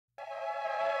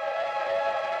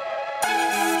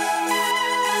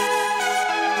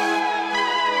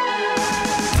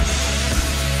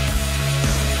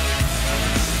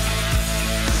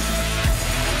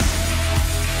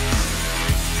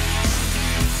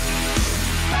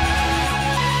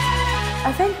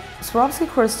think Swarovski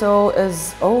crystal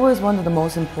is always one of the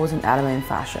most important elements in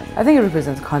fashion. I think it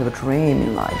represents kind of a dream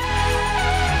in life.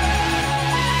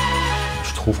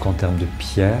 Je trouve qu'en termes de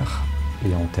pierre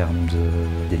et en termes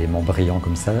d'éléments brillants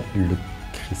comme ça, le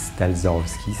cristal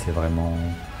Swarovski, c'est vraiment...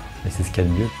 c'est ce qu'il y a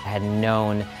de mieux. I had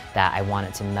known that I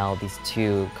wanted to meld these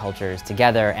two cultures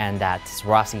together and that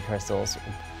Swarovski crystals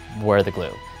were the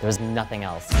glue. There was nothing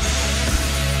else.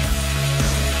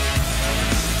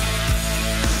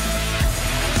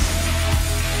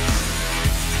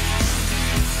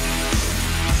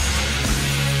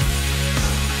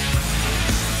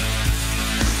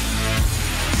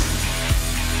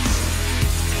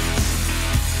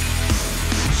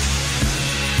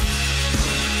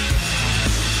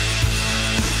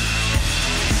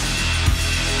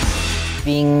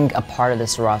 Being a part of the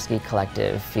Swarovski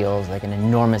Collective feels like an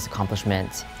enormous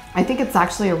accomplishment. I think it's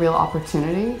actually a real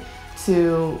opportunity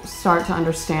to start to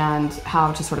understand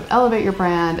how to sort of elevate your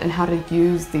brand and how to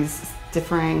use these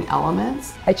differing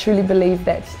elements. I truly believe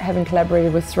that having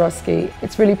collaborated with Swarovski,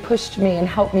 it's really pushed me and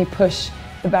helped me push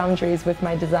the boundaries with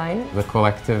my design. The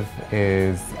collective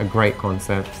is a great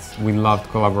concept. We loved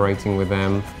collaborating with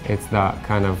them. It's that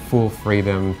kind of full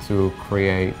freedom to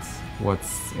create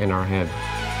what's in our head.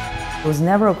 It was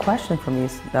never a question for me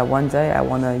that one day I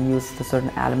want to use a certain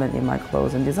element in my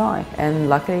clothes and design. And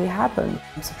luckily it happened.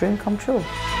 It's a dream come true.